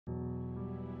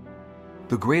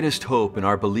The greatest hope in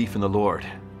our belief in the Lord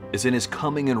is in His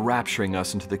coming and rapturing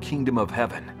us into the kingdom of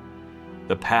heaven.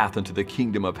 The path into the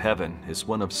kingdom of heaven is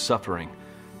one of suffering,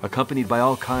 accompanied by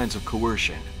all kinds of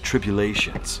coercion,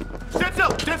 tribulations. Stand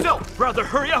still! Stand still! Brother,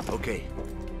 hurry up! Okay.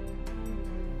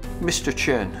 Mr.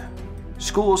 Chen,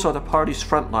 schools are the party's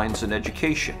front lines in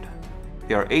education.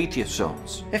 They are atheist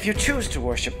zones. If you choose to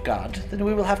worship God, then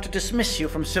we will have to dismiss you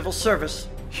from civil service.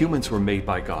 Humans were made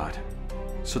by God,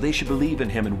 so they should believe in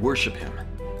Him and worship Him.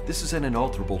 This is an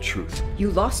unalterable truth. You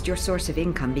lost your source of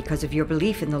income because of your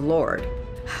belief in the Lord.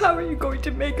 How are you going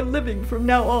to make a living from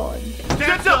now on?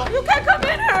 Stand still! You can't come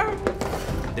in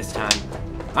here! This time,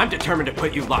 I'm determined to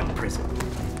put you lot in prison.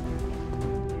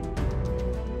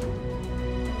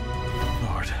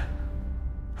 Lord,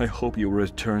 I hope You will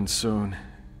return soon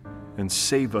and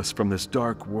save us from this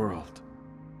dark world.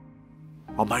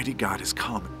 Almighty God has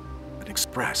come and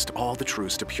expressed all the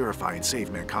truths to purify and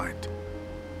save mankind,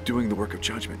 doing the work of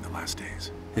judgment in the last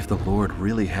days. If the Lord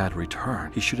really had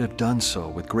returned, He should have done so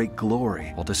with great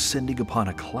glory while descending upon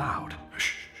a cloud.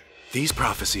 Shh. These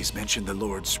prophecies mention the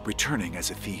Lord's returning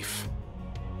as a thief,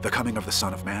 the coming of the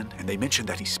Son of Man, and they mention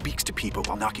that He speaks to people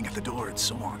while knocking at the door and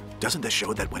so on. Doesn't this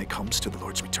show that when it comes to the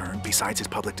Lord's return, besides His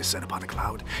public descent upon a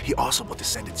cloud, He also will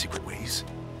descend in secret ways?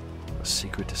 A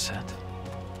secret descent?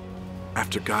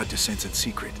 After God descends in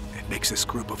secret and makes this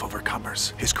group of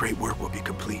overcomers, His great work will be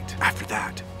complete. After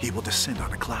that, He will descend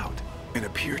on a cloud and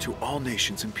appear to all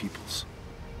nations and peoples.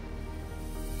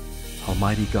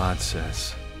 Almighty God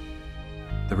says,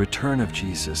 the return of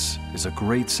Jesus is a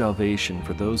great salvation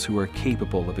for those who are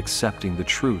capable of accepting the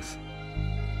truth.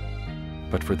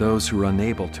 But for those who are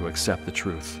unable to accept the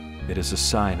truth, it is a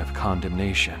sign of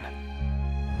condemnation.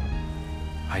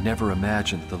 I never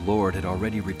imagined that the Lord had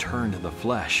already returned in the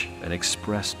flesh and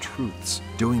expressed truths,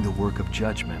 doing the work of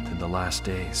judgment in the last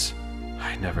days.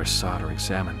 I never sought or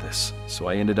examined this, so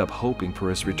I ended up hoping for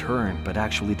His return, but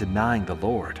actually denying the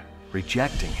Lord,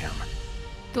 rejecting Him.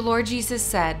 The Lord Jesus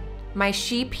said, "My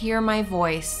sheep hear my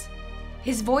voice."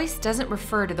 His voice doesn't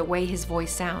refer to the way His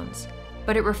voice sounds,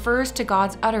 but it refers to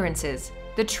God's utterances,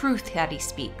 the truth that He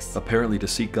speaks. Apparently, to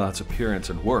seek God's appearance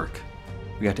and work,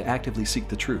 we have to actively seek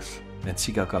the truth and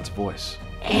seek out God's voice.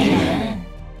 Amen.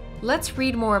 Let's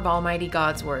read more of Almighty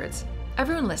God's words.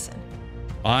 Everyone listen.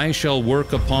 I shall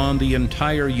work upon the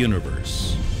entire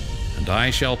universe, and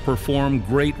I shall perform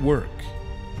great work,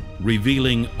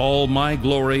 revealing all my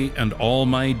glory and all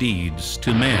my deeds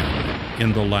to man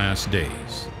in the last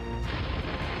days.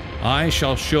 I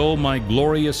shall show my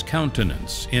glorious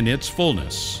countenance in its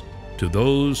fullness to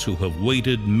those who have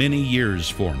waited many years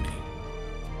for me.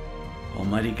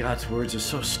 Almighty God's words are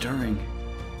so stirring.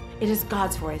 It is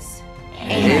God's voice.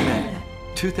 Amen.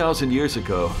 2,000 years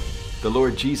ago, the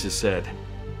Lord Jesus said,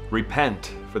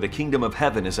 "Repent, for the kingdom of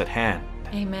heaven is at hand."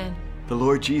 Amen. The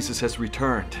Lord Jesus has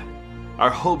returned. Our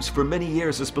hopes for many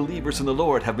years as believers in the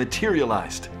Lord have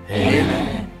materialized.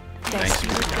 Amen. Thanks be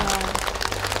to God.